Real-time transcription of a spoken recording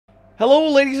Hello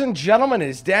ladies and gentlemen,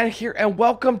 it's Dan here and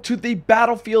welcome to the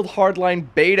Battlefield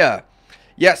Hardline beta.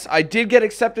 Yes, I did get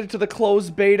accepted to the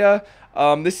closed beta.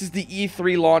 This is the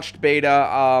E3 launched beta.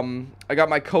 I got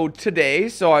my code today,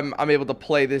 so I'm able to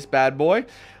play this bad boy.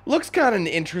 Looks kind of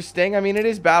interesting. I mean, it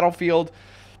is Battlefield,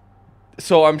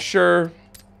 so I'm sure,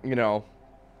 we'll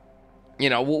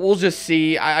just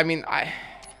see.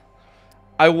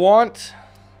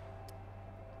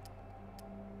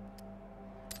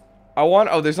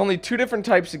 Oh, there's only two different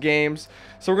types of games,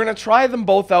 so we're gonna try them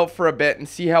both out for a bit and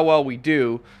see how well we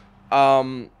do.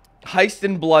 Heist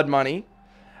and Blood Money.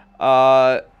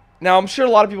 Now I'm sure a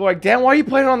lot of people are like, Dan, why are you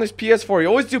playing on this PS4? You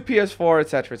always do PS4,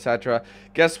 etc., etc.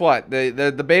 Guess what?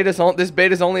 This beta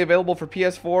is only available for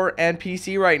PS4 and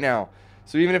PC right now.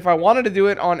 So even if I wanted to do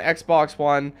it on Xbox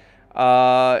One,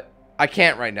 I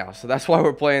can't right now. So that's why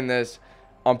we're playing this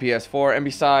on PS4, and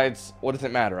besides, what does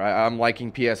it matter? I'm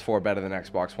liking PS4 better than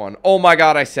Xbox One. Oh my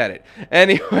god, I said it.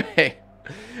 Anyway,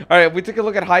 alright, if we take a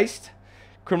look at Heist,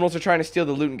 criminals are trying to steal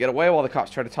the loot and get away while the cops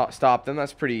try to stop them.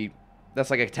 That's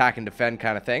like attack and defend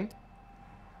kind of thing.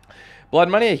 Blood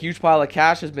Money, a huge pile of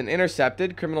cash has been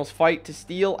intercepted. Criminals fight to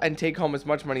steal and take home as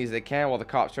much money as they can while the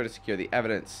cops try to secure the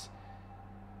evidence.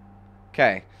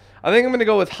 Okay, I think I'm going to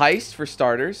go with Heist for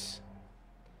starters.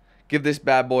 Give this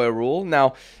bad boy a rule.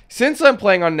 Now, since I'm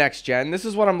playing on next gen, this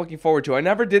is what I'm looking forward to. I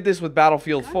never did this with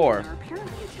Battlefield 4. Are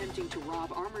apparently attempting to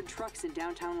rob armored trucks in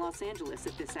downtown Los Angeles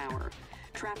at this hour.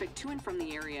 Traffic to and from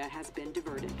the area has been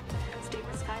diverted. Stay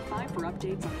with Sky 5 for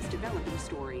updates on this developing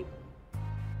story.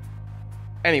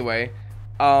 Anyway,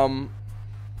 what am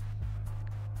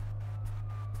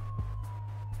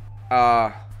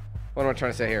I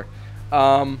trying to say here?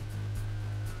 I'm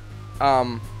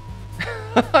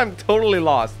totally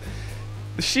lost.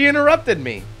 She interrupted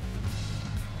me.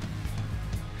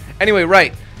 Anyway,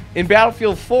 right. In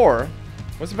Battlefield 4...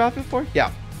 Was it Battlefield 4?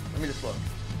 Yeah. Let me just look.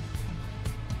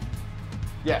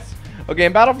 Yes. Okay,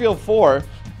 in Battlefield 4,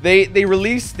 they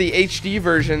released the HD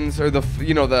versions, or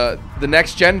the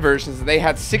next gen versions, and they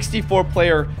had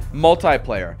 64-player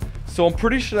multiplayer. So I'm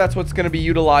pretty sure that's what's going to be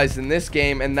utilized in this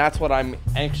game, and that's what I'm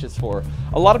anxious for.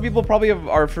 A lot of people probably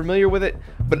are familiar with it,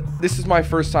 but this is my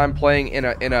first time playing in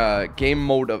a game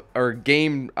mode with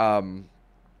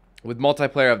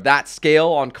multiplayer of that scale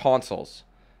on consoles.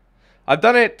 I've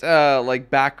done it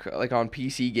back on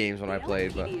PC games when I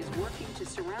played. The LAPD is working to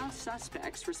surround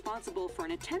suspects responsible for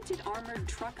an attempted armored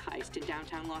truck heist in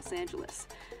downtown Los Angeles.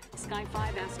 Sky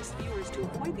 5 asks viewers to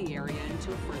avoid the area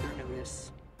until further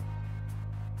notice.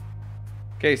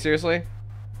 Okay, seriously?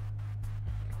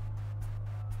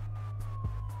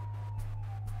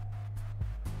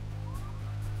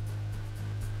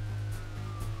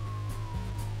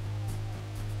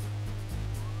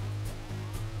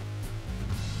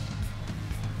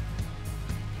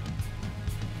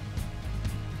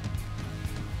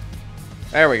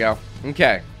 There we go.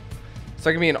 Okay.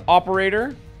 So I can be an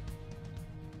operator,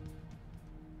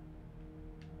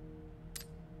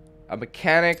 a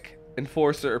mechanic,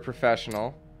 enforcer, or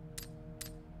professional.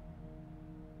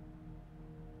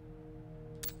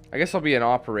 I guess I'll be an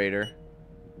operator.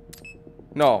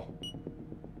 No.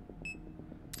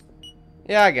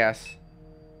 Yeah, I guess.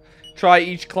 Try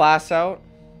each class out.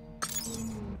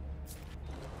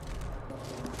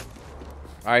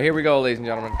 Alright, here we go, ladies and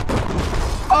gentlemen.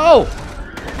 Oh!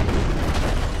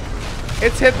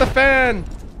 It's hit the fan!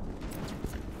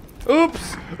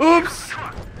 Oops! Oops!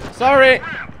 Sorry!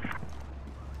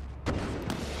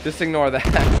 Just ignore that.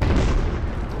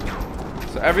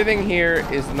 So everything here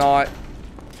is not...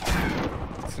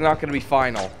 It's not going to be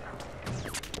final.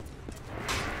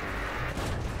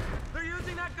 They're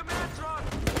using that command truck.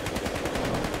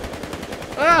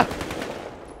 Ah!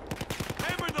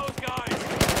 Hammer those guys.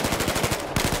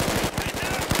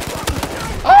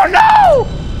 Oh no!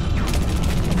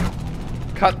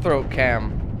 Cutthroat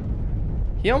cam.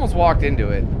 He almost walked into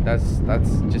it. That's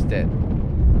just it.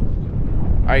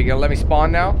 Alright, you gonna let me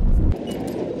spawn now?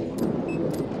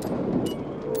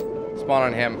 Spawn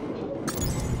on him.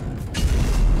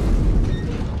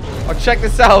 Oh, check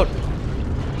this out.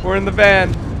 We're in the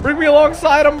van. Bring me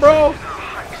alongside him, bro.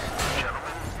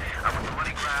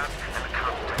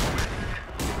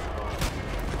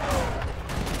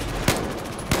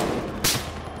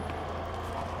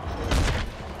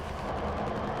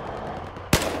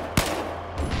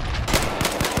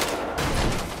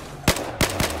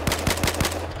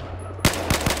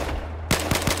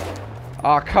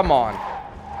 Aw, come on.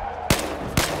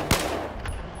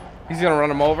 He's gonna run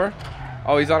him over?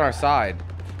 Oh, he's on our side.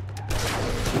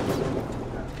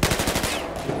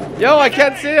 Yo, I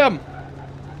can't see him!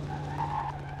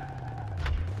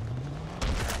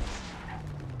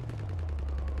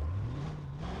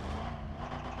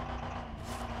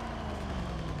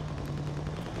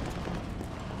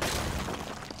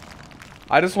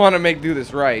 I just want to do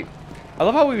this right. I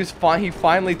love how he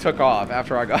finally took off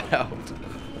after I got out.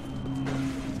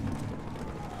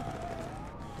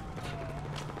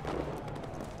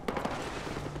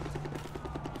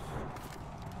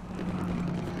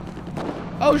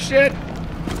 Oh shit!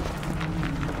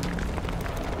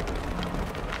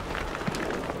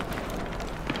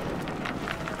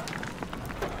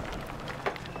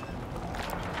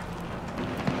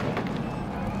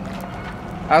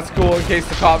 That's cool in case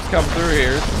the cops come through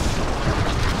here.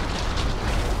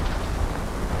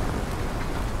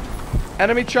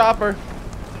 Enemy chopper.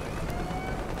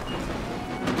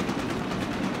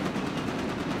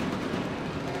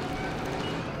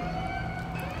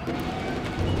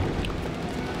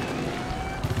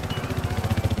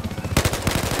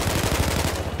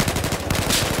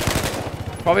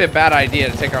 Probably a bad idea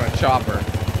to take on a chopper.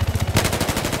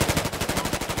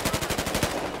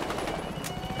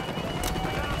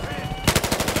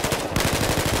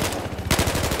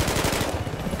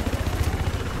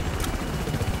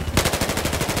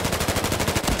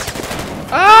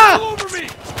 Ah! All over me!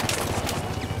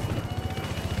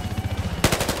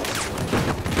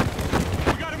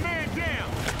 We got a man down.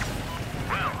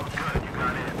 Well, good. You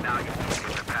got in. Now you can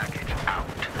get the package out.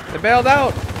 They bailed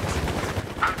out.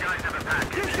 Our guys have a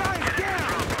package. This guy's Get in down.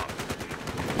 trouble.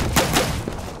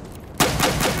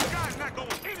 This guy's not going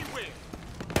anywhere.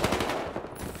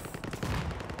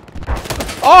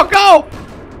 Oh, go!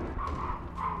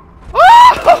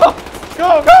 Oh!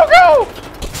 Go, go, go!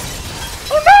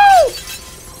 Oh no!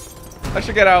 I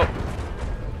should get out.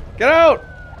 Get out!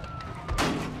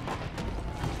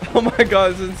 Oh my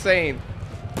god, this is insane.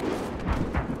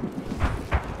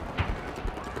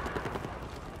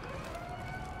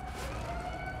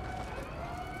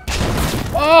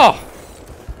 Oh!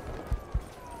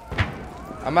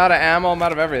 I'm out of ammo, I'm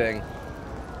out of everything.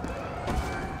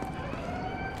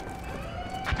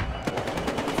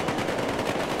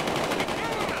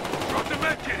 Drop the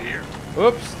medkit here.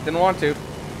 Oops, didn't want to.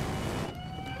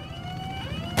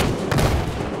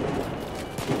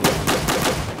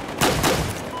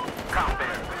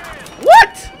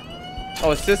 What?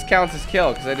 Oh, assist counts as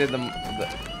kill because I did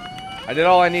I did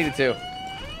all I needed to.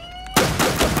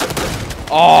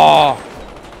 Oh.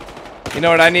 You know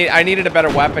what I need? I needed a better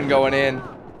weapon going in.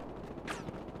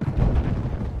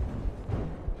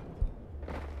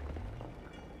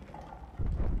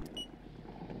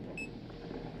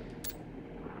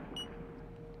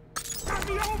 Got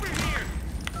me over here.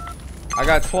 I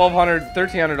got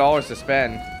 $1,300 to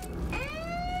spend.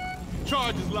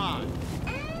 Charge is live.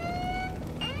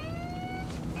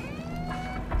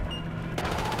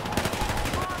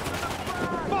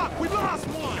 Fuck, we lost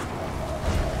one.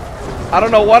 I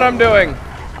don't know what I'm doing.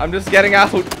 I'm just getting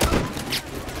out.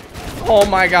 Oh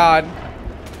my god.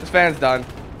 This fan's done.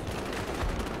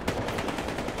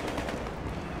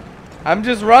 I'm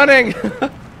just running.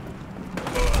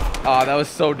 Oh, that was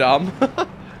so dumb.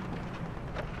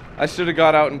 I should have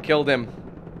got out and killed him.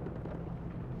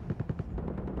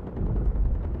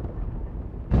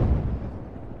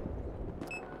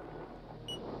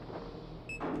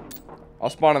 I'll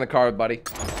spawn in the car, buddy.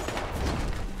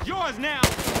 Yours now.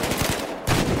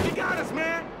 You got us,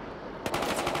 man.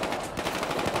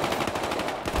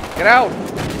 Get out.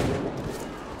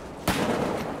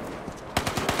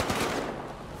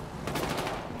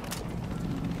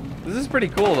 This is pretty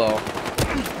cool, though.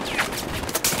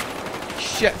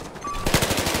 Shit.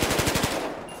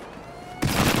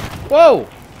 Whoa.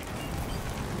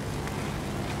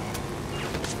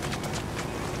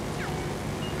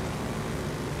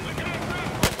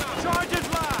 Charge is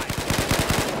live.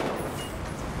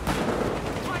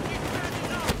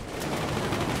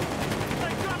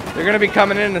 They're gonna be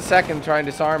coming in a second, trying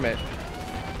to disarm it.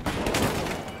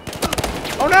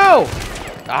 Oh no!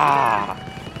 Ah.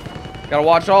 Gotta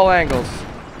watch all angles.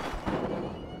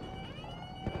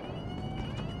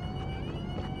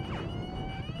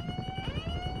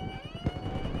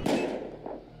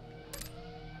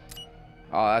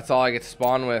 Oh, that's all I get to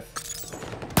spawn with.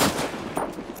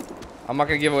 I'm not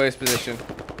gonna give away his position.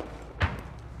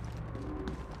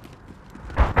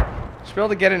 Should be able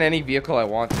to get in any vehicle I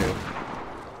want to.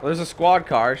 Well, there's a squad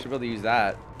car. Should be able to use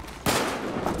that.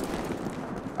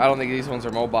 I don't think these ones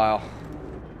are mobile.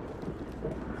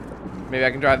 Maybe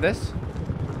I can drive this?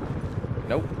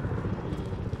 Nope.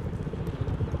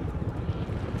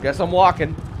 Guess I'm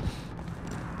walking.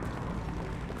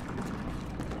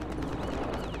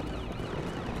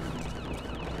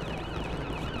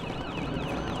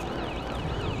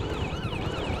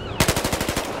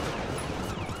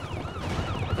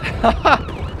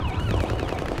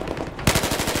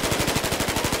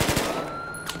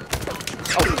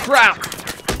 Oh crap!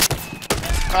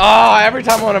 Oh, every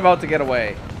time I'm about to get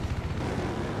away.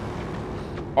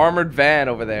 Armored van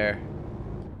over there.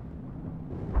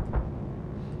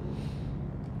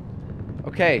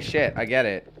 Okay, shit, I get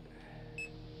it.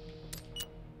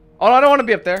 Oh, no, I don't want to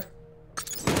be up there.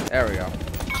 There we go.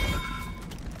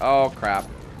 Oh, crap.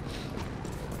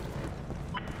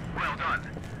 Well done.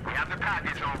 We have the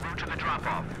package en route to the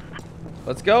drop-off.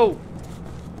 Let's go.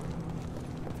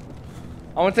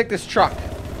 I want to take this truck.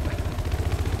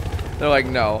 They're like,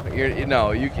 no,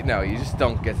 you just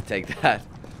don't get to take that.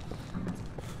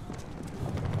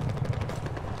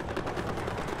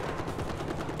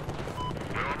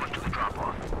 We're almost to the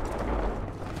drop-off.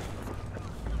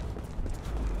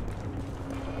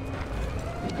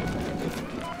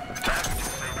 Package is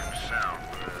safe and sound.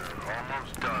 We're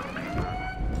almost done,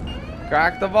 people.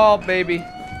 Crack the vault, baby.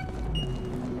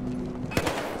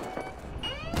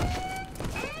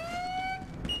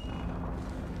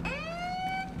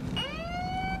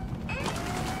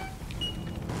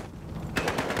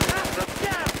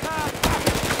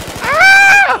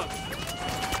 Ah!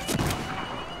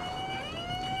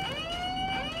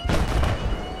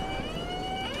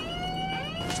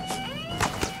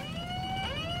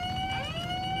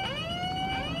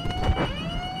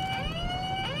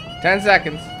 10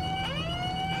 seconds.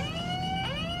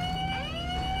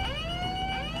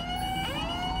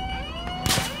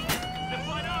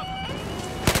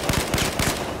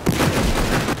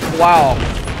 Wow,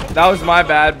 that was my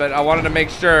bad, but I wanted to make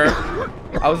sure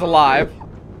I was alive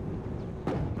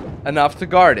enough to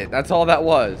guard it. That's all that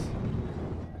was.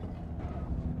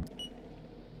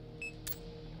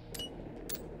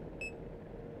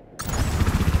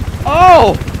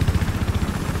 Oh!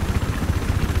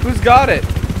 Who's got it?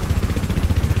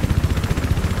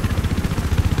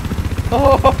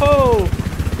 Oh! Ho, ho.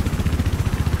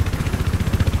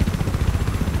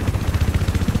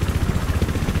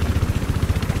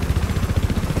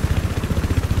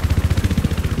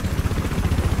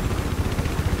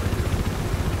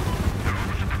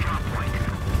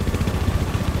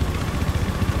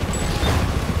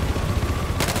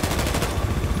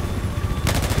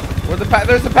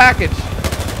 There's the package.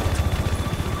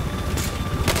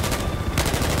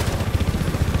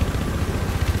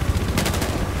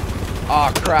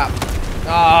 Oh crap.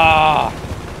 Ah.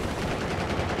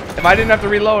 If I didn't have to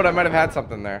reload, I might have had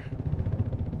something there.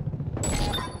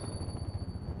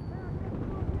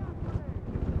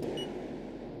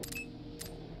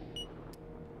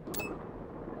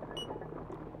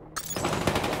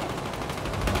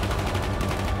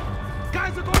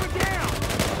 Guys are going down!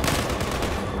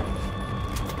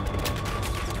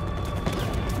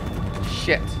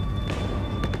 Shit.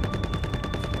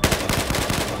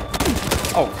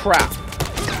 Oh crap.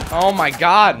 Oh my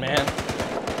god, man.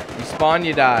 You spawn,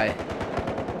 you die.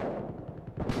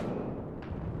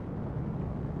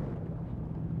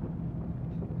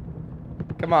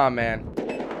 Come on, man.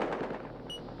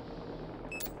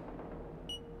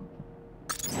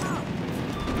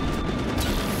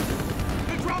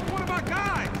 They dropped one of our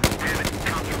guys!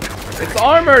 It's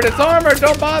armored, it's armored,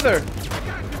 don't bother. I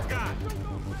got this guy!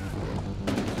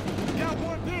 Got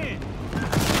one dead!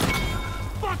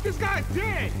 Fuck, this guy's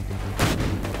dead!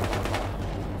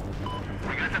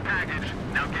 We got the package.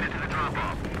 Now get it to the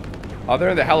drop-off. Oh, they're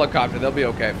in the helicopter. They'll be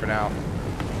okay for now.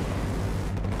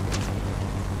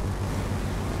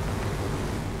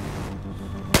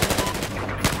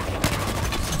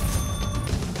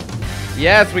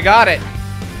 Yes, we got it.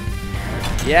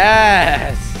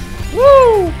 Yes.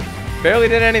 Woo! Barely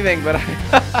did anything, but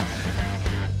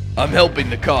I'm helping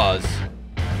the cause.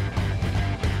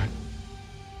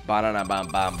 Ba-da-da, bam,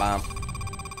 bam, bam.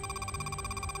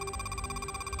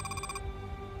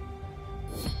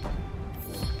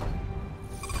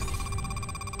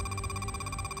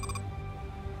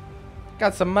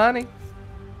 Got some money.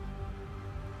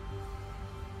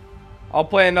 I'll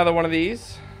play another one of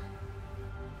these.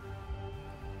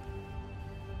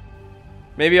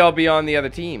 Maybe I'll be on the other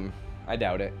team. I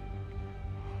doubt it.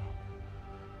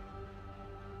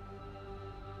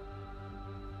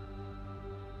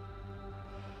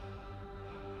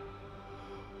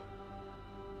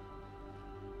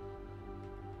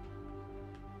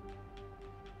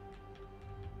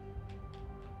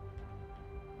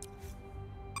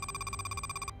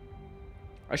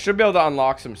 I should be able to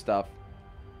unlock some stuff.